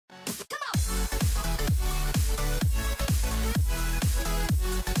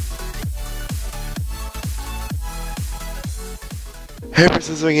Hey,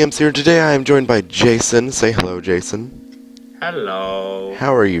 Persons Games here. Today I am joined by Jason. Say hello, Jason. Hello.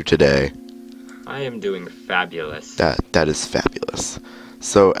 How are you today? I am doing fabulous. That is fabulous.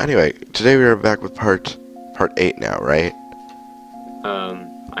 So anyway, today we are back with part 8 now, right?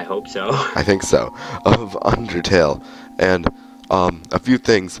 I hope so. I think so. Of Undertale. And a few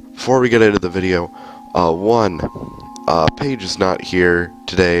things before we get into the video. One, Paige is not here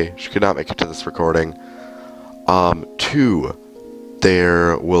today. She could not make it to this recording. Two,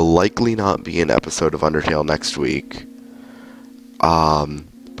 there will likely not be an episode of Undertale next week.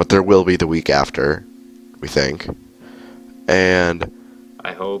 But there will be the week after, we think. And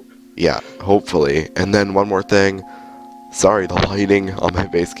I hope. yeah, hopefully. And then one more thing. Sorry, the lighting on my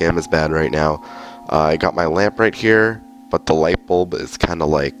base cam is bad right now. I got my lamp right here, but the light bulb is kind of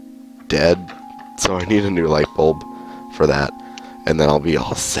like dead. So I need a new light bulb for that. And then I'll be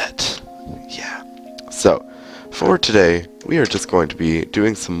all set. Yeah. So, for today, we are just going to be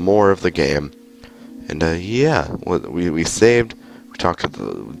doing some more of the game. And yeah, we saved. We talked to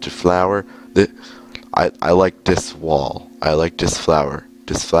the flower. I like this wall. I like this flower.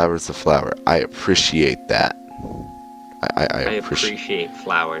 This flower's a flower. I appreciate that. I appreciate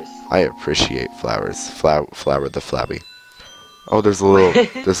flowers. I appreciate flowers. Flower the flabby. Oh, there's a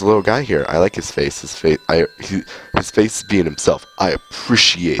little guy here. I like his face. His face is being himself. I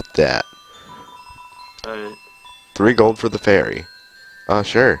appreciate that. 3 gold for the fairy.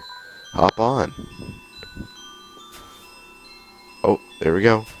 Sure. Hop on. Oh, there we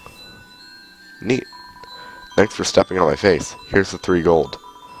go. Neat. Thanks for stepping on my face. Here's the 3 gold.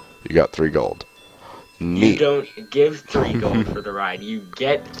 You got 3 gold. Neat. You don't give 3 gold for the ride. You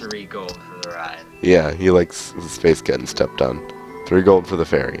get 3 gold for the ride. Yeah, he likes his face getting stepped on. 3 gold for the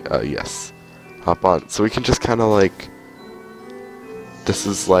fairy. Yes. Hop on. So we can just kind of like... This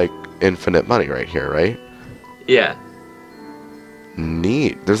is like infinite money right here, right? Yeah.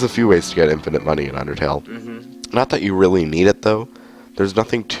 Neat. There's a few ways to get infinite money in Undertale. Not that you really need it, though. There's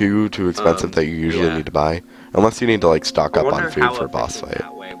nothing too expensive that you usually need to buy. Unless you need to, like, stock up on food for a boss fight.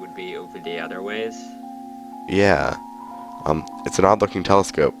 That way would be over the other ways. Yeah. It's an odd-looking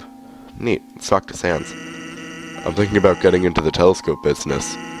telescope. Neat. Let's talk to Sans. I'm thinking about getting into the telescope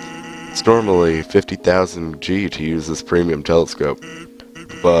business. It's normally 50,000 G to use this premium telescope.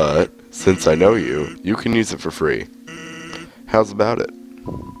 But, since I know you, you can use it for free. How's about it?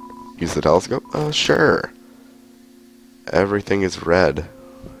 Use the telescope? Sure. Everything is red.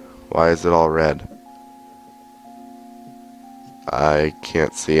 Why is it all red? I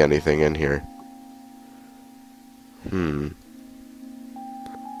can't see anything in here.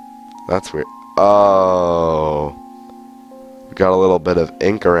 That's weird. Oh. We got a little bit of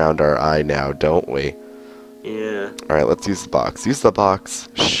ink around our eye now, don't we? Yeah. Alright, let's use the box. Use the box?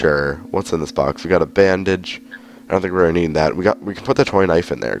 Sure. What's in this box? We got a bandage. I don't think we're gonna need that. We can put the toy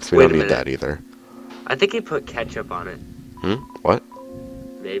knife in there, because we don't need that either. I think he put ketchup on it. What?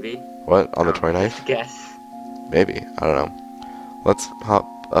 Maybe. What? On the toy knife? Just guess. Maybe. I don't know. Let's hop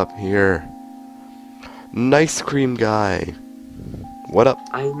up here. Nice cream guy. What up?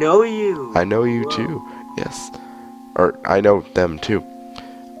 I know you. I know you too. Yes. Or, I know them too.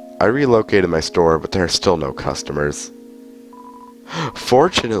 I relocated my store, but there are still no customers.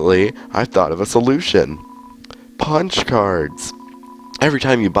 Fortunately, I thought of a solution. Punch cards. Every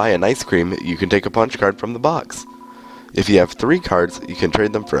time you buy an ice cream, you can take a punch card from the box. If you have 3 cards, you can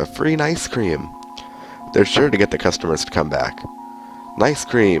trade them for a free ice cream. They're sure to get the customers to come back. Nice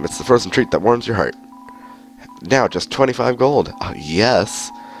cream. It's the frozen treat that warms your heart. Now, just 25 gold. Oh,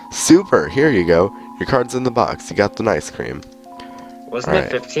 yes. Super. Here you go. Your card's in the box. You got the ice cream. Wasn't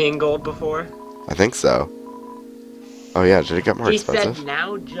it 15 gold before? I think so. Oh, yeah. Did it get more expensive? He said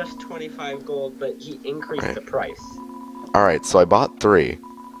now just 25 gold, but he increased the price. Alright, so I bought 3.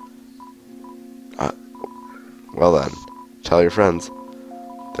 Well then, tell your friends.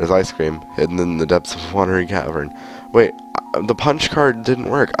 There's ice cream hidden in the depths of a wandering cavern. Wait, the punch card didn't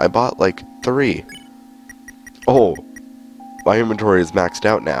work. I bought like 3. Oh, my inventory is maxed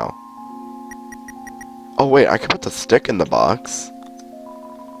out now. Oh wait, I could put the stick in the box.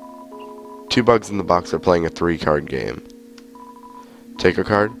 2 bugs in the box are playing a 3-card game. Take a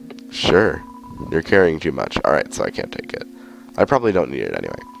card? Sure. You're carrying too much. Alright, so I can't take it. I probably don't need it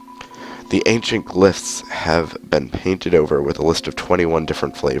anyway. The ancient glyphs have been painted over with a list of 21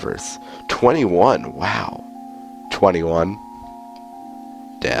 different flavors. 21? Wow. 21.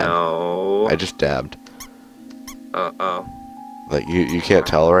 Dab. No. I just dabbed. Uh-oh. Like, you can't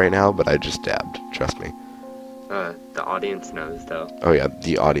tell right now, but I just dabbed. Trust me. The audience knows, though. Oh yeah,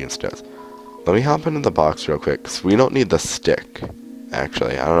 the audience does. Let me hop into the box real quick, because we don't need the stick.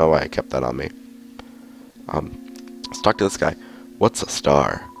 Actually, I don't know why I kept that on me. Let's talk to this guy. What's a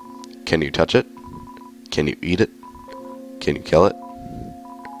star? Can you touch it? Can you eat it? Can you kill it?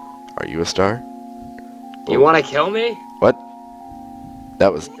 Are you a star? You want to kill me? What?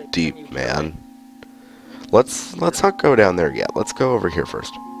 That was deep, man. Let's not go down there yet. Let's go over here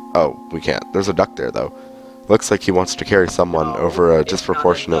first. Oh, we can't. There's a duck there, though. Looks like he wants to carry someone over a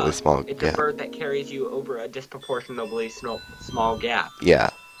disproportionately small gap. It's gap. a bird that carries you over a disproportionately small gap. Yeah.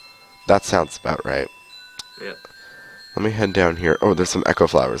 That sounds about right. Yep. Let me head down here. Oh, there's some echo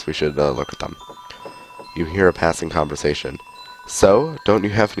flowers. We should look at them. You hear a passing conversation. So, don't you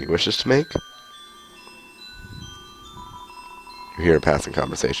have any wishes to make? You hear a passing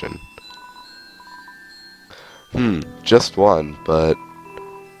conversation. Just one, but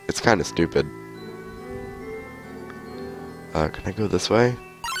it's kind of stupid. Can I go this way?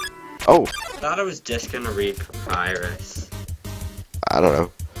 Oh! I thought I was just gonna read Papyrus. I don't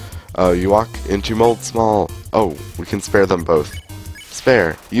know. You walk into Mold Small. Oh, we can spare them both.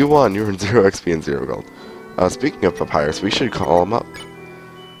 Spare. You won. You earned 0 XP and 0 gold. Speaking of Papyrus, we should call him up.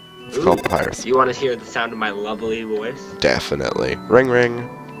 Let's call Papyrus. You want to hear the sound of my lovely voice? Definitely. Ring ring.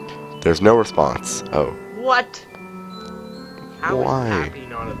 There's no response. Oh. What? How Why? is Happy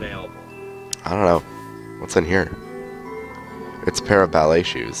not available? I don't know. What's in here? It's a pair of ballet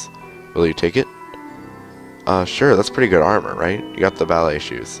shoes. Will you take it? Sure, that's pretty good armor, right? You got the ballet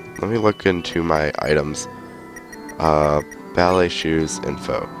shoes. Let me look into my items. Ballet shoes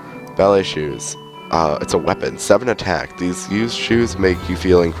info. Ballet shoes. It's a weapon. 7 attack. These used shoes make you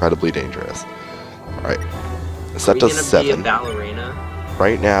feel incredibly dangerous. Alright. So that does 7. Be a ballerina?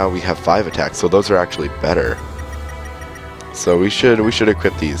 Right now we have 5 attacks, so those are actually better. So we should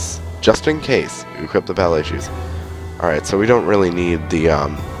equip these. Just in case. Equip the ballet shoes. Alright, so we don't really need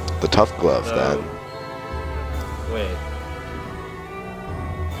the tough glove then. Wait.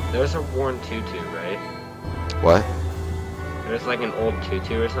 There's a worn tutu, right? What? There's like an old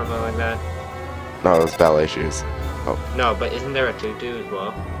tutu or something like that? No, those ballet shoes. Oh. No, but isn't there a tutu as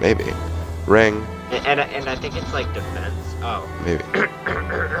well? Maybe. Ring. And I think it's like defense. Oh. Maybe.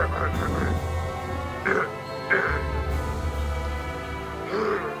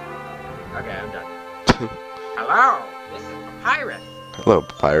 Okay, I'm done. Hello, this is Papyrus. Hello,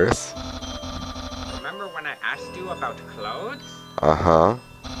 Papyrus. Remember when I asked you about clothes? Uh-huh.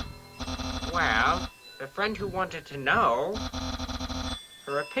 Well, the friend who wanted to know,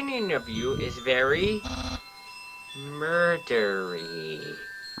 her opinion of you is very murdery.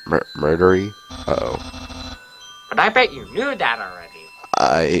 Murdery? Uh-oh. But I bet you knew that already.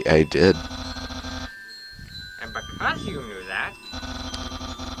 I did. And because you knew that,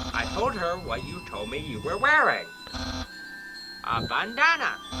 I told her what you told me you were wearing. A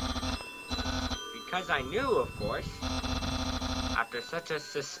bandana. Because I knew, of course, after such a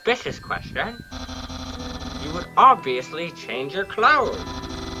suspicious question, you would obviously change your clothes.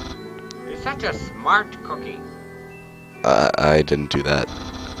 You're such a smart cookie. I didn't do that.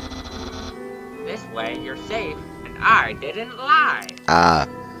 This way you're safe, and I didn't lie. Ah.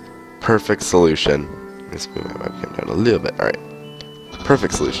 Perfect solution. Let me just move my webcam down a little bit. Alright.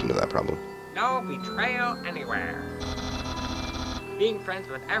 Perfect solution to that problem. No betrayal anywhere. Being friends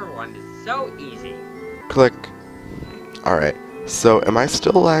with everyone is so easy. Click. Alright. So, am I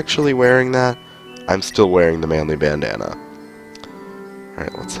still actually wearing that? I'm still wearing the manly bandana.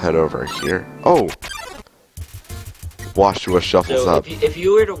 Alright, let's head over here. Oh! Washua shuffles up. If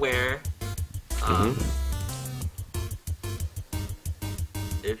you were to wear...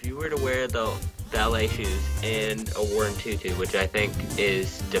 If you were to wear the ballet shoes and a worn tutu, which I think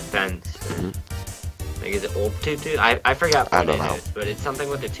is defense. Like, is it old tutu? I forgot what it is, but it's something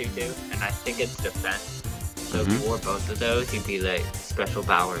with a tutu, and I think it's defense. So if you wore both of those, you'd be like special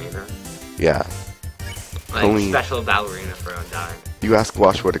ballerina. Yeah. Like Clean. special ballerina for Undying. You ask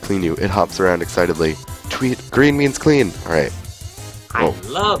Washua to clean you. It hops around excitedly. Tweet. Green means clean. Alright. I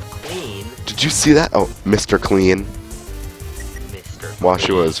love clean. Did you see that? Oh, Mr. Clean. Mr.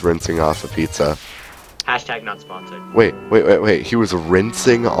 Washua is rinsing off a pizza. Hashtag not sponsored. Wait. He was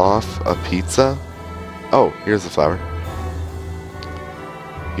rinsing off a pizza? Oh, here's the flower.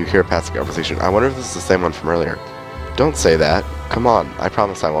 You hear a passing conversation. I wonder if this is the same one from earlier. Don't say that. Come on. I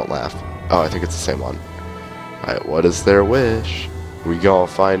promise I won't laugh. Oh, I think it's the same one. Alright, what is their wish? We gonna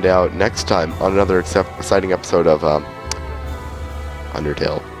find out next time on another exciting episode of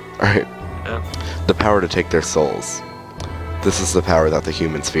Undertale. Alright. Oh. The power to take their souls. This is the power that the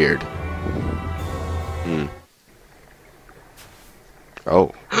humans feared.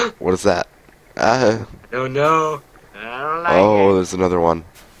 Oh, what is that? Oh no. I don't like it. There's another one.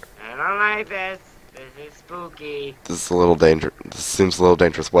 I don't like this. This is spooky. This is a little dangerous. This seems a little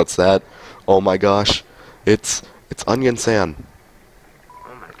dangerous. What's that? Oh my gosh. It's Onion San.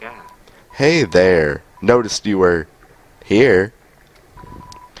 Hey there. Noticed you were here.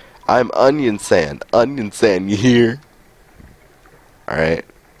 I'm Onion Sand. Onion Sand, you here? Alright.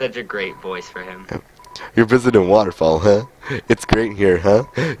 Such a great voice for him. You're visiting Waterfall, huh? It's great here, huh?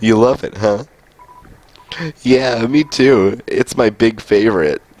 You love it, huh? Yeah, me too. It's my big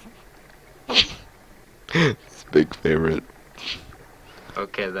favorite. It's a big favorite.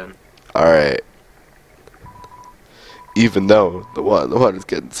 Okay then. Alright. Even though the water's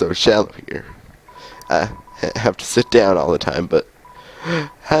getting so shallow here, I have to sit down all the time, but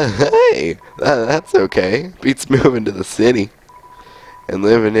hey, that's okay. Beats moving to the city and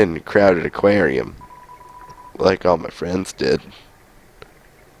living in a crowded aquarium like all my friends did.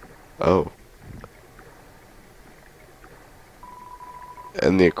 Oh.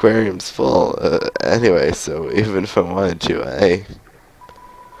 And the aquarium's full anyway, so even if I wanted to,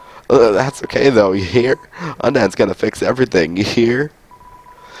 that's okay though, you hear? Undead's gonna fix everything, you hear?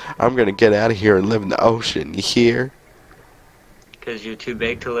 I'm gonna get out of here and live in the ocean, you hear? Because you're too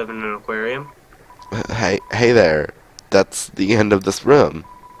big to live in an aquarium? Hey there. That's the end of this room.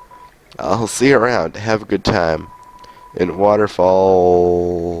 I'll see you around. Have a good time. In Waterfall.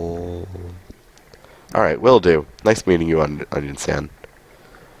 Alright, will do. Nice meeting you, Onion Sand.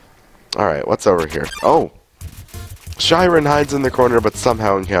 Alright, what's over here? Oh! Shiren hides in the corner but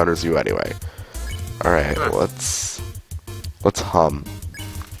somehow encounters you anyway. Alright, let's hum.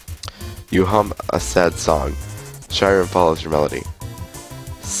 You hum a sad song. Shiren follows your melody.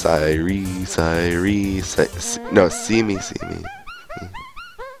 Siri, no, see me.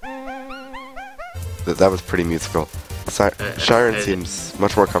 That was pretty musical. Shiren seems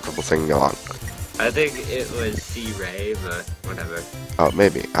much more comfortable singing along. I think it was C-Ray, but whatever. Oh,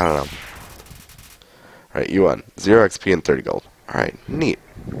 maybe. I don't know. Alright, you won. 0 XP and 30 gold. Alright, neat.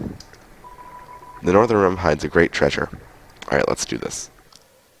 The northern room hides a great treasure. Alright, let's do this.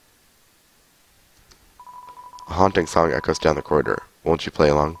 A haunting song echoes down the corridor. Won't you play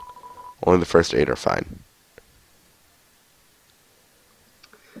along? Only the first 8 are fine.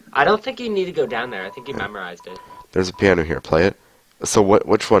 I don't think you need to go down there. I think you memorized it. There's a piano here. Play it. So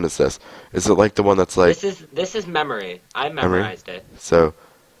which one is this? Is it like the one that's like... This is memory. I memorized it. So,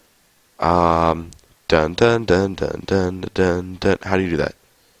 dun dun dun dun dun dun dun. How do you do that?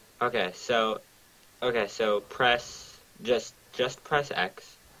 Okay, so press just press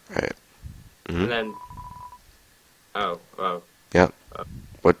X. Right. And then oh. Yep.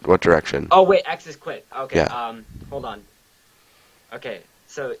 What direction? Oh wait, X is quit. Okay. Yeah. Hold on. Okay,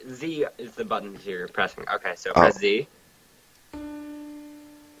 so Z is the button you're pressing. Okay, so press Z.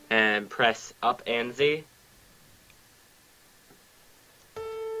 And press up and Z.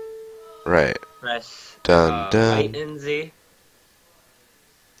 Right. Press dun dun. right and Z.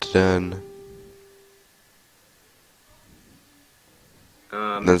 Dun.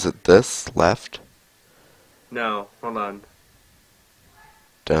 Then is it this left? No, hold on.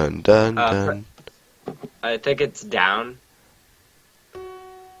 Dun dun dun. I think it's down.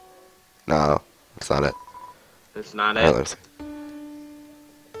 No, that's not it. That's not Alright, it. let's see.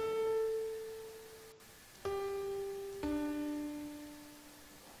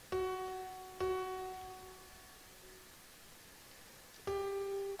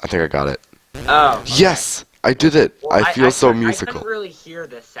 I think I got it. Oh. Okay. Yes! I did it! Well, I feel so I musical. couldn't really hear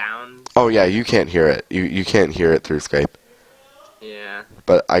the sound. Oh yeah, you can't hear it. You can't hear it through Skype. Yeah.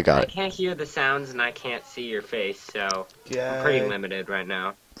 But I got it. I can't hear the sounds and I can't see your face, so I'm pretty limited right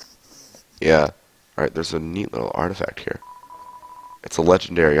now. Yeah. Alright, there's a neat little artifact here. It's a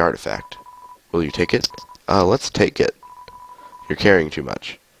legendary artifact. Will you take it? Let's take it. You're carrying too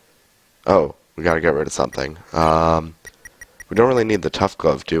much. Oh, we gotta get rid of something. We don't really need the tough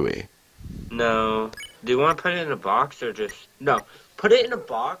glove, do we? No. Do you want to put it in a box or just... No. Put it in a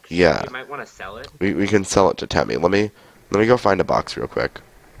box. Yeah. You might want to sell it. We can sell it to Temmie. Let me go find a box real quick.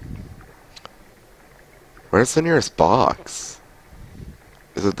 Where's the nearest box?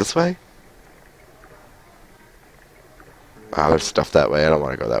 Is it this way? Ah, there's stuff that way. I don't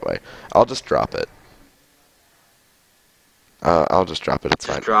want to go that way. I'll just drop it. I'll just drop it. It's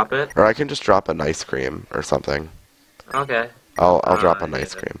fine. Just drop it? Or I can just drop an ice cream or something. Okay. I'll drop an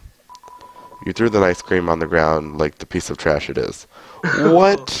ice cream. You threw the ice cream on the ground like the piece of trash it is.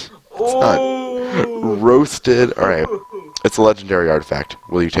 What? It's not roasted. Alright. It's a legendary artifact.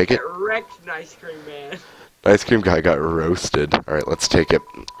 Will you take it? Get wrecked, ice cream man. Ice cream guy got roasted. Alright, let's take it.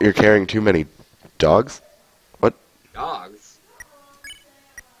 You're carrying too many dogs? What? Dogs?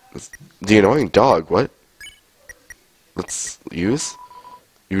 The annoying dog, what? Let's use?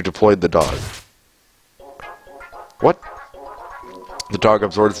 You deployed the dog. What? The dog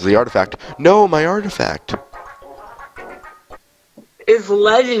absorbs the artifact. No, my artifact! Is is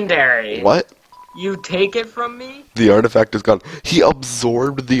legendary. What? You take it from me? The artifact is gone. He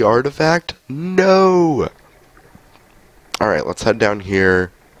absorbed the artifact? No! Alright, let's head down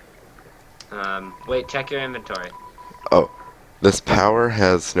here. Wait, check your inventory. Oh. This power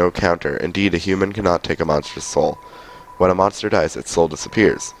has no counter. Indeed, a human cannot take a monster's soul. When a monster dies, its soul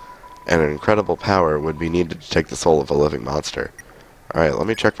disappears. And an incredible power would be needed to take the soul of a living monster. Alright, let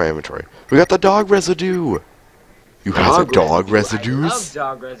me check my inventory. We got the dog residue! You have a dog residues? I love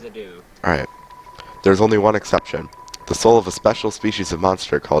dog residue. Alright. There's only one exception. The soul of a special species of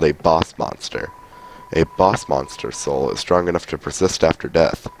monster called a boss monster. A boss monster's soul is strong enough to persist after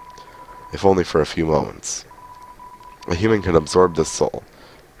death, if only for a few moments. A human can absorb this soul,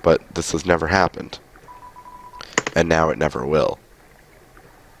 but this has never happened. And now it never will.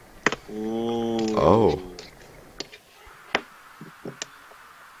 Ooh. Oh.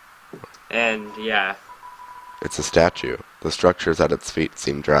 And, yeah. It's a statue. The structures at its feet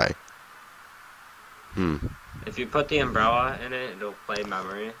seem dry. If you put the umbrella in it, it'll play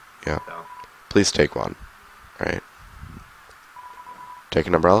memory. Yeah. So. Please take one. Alright. Take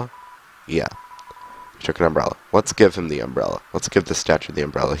an umbrella? Yeah. You took an umbrella. Let's give him the umbrella. Let's give the statue the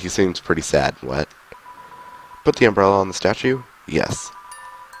umbrella. He seems pretty sad and wet. Put the umbrella on the statue? Yes.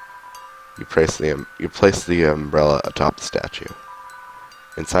 You place the umbrella atop the statue.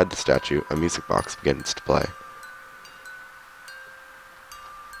 Inside the statue, a music box begins to play.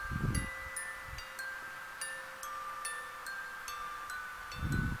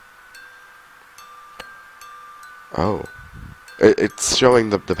 Oh. It's showing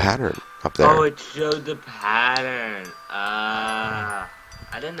the pattern up there. Oh, it showed the pattern. I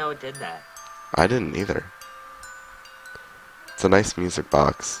didn't know it did that. I didn't either. It's a nice music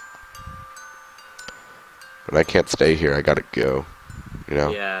box. But I can't stay here, I gotta go. You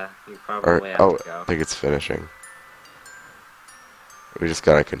know? Yeah, you probably have to go. I think it's finishing. We just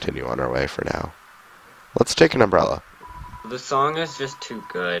gotta continue on our way for now. Let's take an umbrella. The song is just too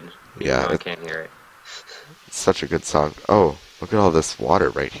good. Yeah, I can't hear it. It's such a good song. Oh, look at all this water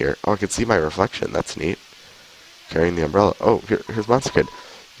right here. Oh, I can see my reflection. That's neat. Carrying the umbrella. Oh, here's Monster Kid.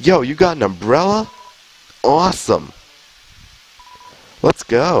 Yo, you got an umbrella? Awesome. Let's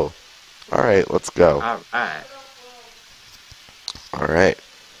go. Alright, let's go. Alright. Alright.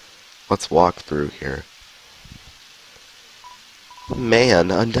 Let's walk through here. Man,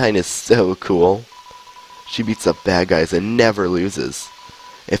 Undyne is so cool. She beats up bad guys and never loses.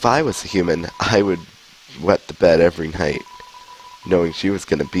 If I was a human, I would wet the bed every night, knowing she was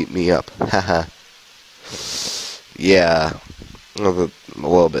gonna beat me up. Haha. Yeah. I'm a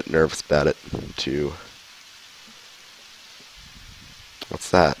little bit nervous about it, too. What's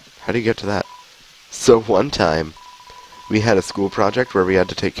that? How do you get to that? So one time, we had a school project where we had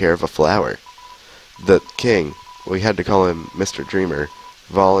to take care of a flower. The king, we had to call him Mr. Dreamer,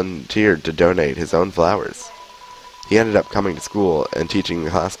 volunteered to donate his own flowers. He ended up coming to school and teaching the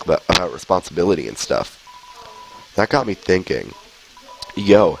class about responsibility and stuff. That got me thinking,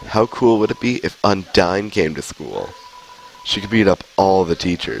 yo, how cool would it be if Undyne came to school? She could beat up all the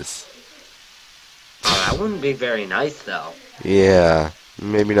teachers. That wouldn't be very nice, though. Yeah,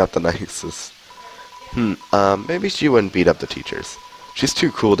 maybe not the nicest. Maybe she wouldn't beat up the teachers. She's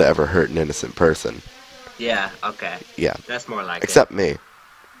too cool to ever hurt an innocent person. Yeah, okay. Yeah. That's more like Except me.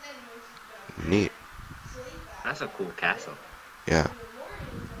 Neat. That's a cool castle. Yeah.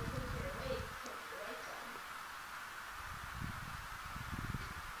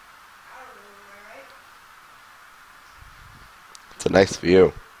 It's a nice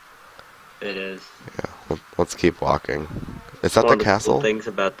view. It is. Yeah, let's keep walking. Is that One the of the castle? cool things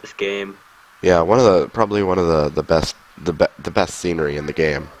about this game. Yeah, probably one of the best scenery in the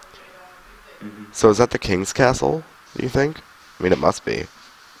game. So is that the king's castle, do you think? I mean, it must be.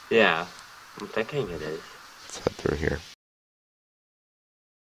 Yeah, I'm thinking it is. Let's head through here.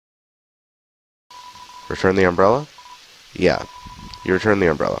 Return the umbrella? Yeah, you return the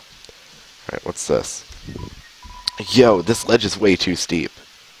umbrella. Alright, what's this? Yo, this ledge is way too steep.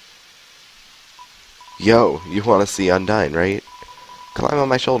 Yo, you want to see Undyne, right? Climb on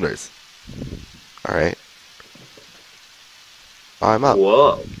my shoulders. Alright. I'm up.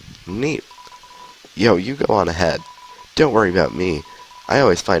 Whoa. Neat. Yo, you go on ahead. Don't worry about me. I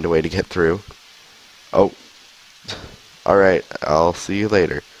always find a way to get through. Oh. Alright, I'll see you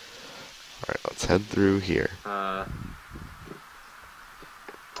later. Alright, let's head through here. Let's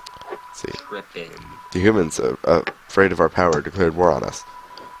see. Tripping. The humans, afraid of our power, declared war on us.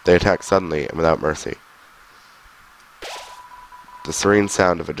 They attack suddenly and without mercy. The serene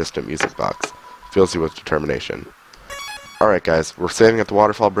sound of a distant music box fills you with determination. Alright guys, we're saving at the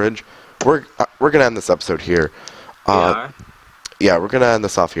waterfall bridge. We're gonna end this episode here. We are? yeah, we're going to end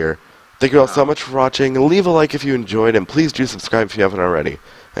this off here. Thank you all so much for watching. Leave a like if you enjoyed, and please do subscribe if you haven't already.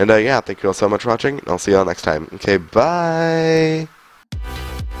 And yeah, thank you all so much for watching, and I'll see you all next time. Okay, bye!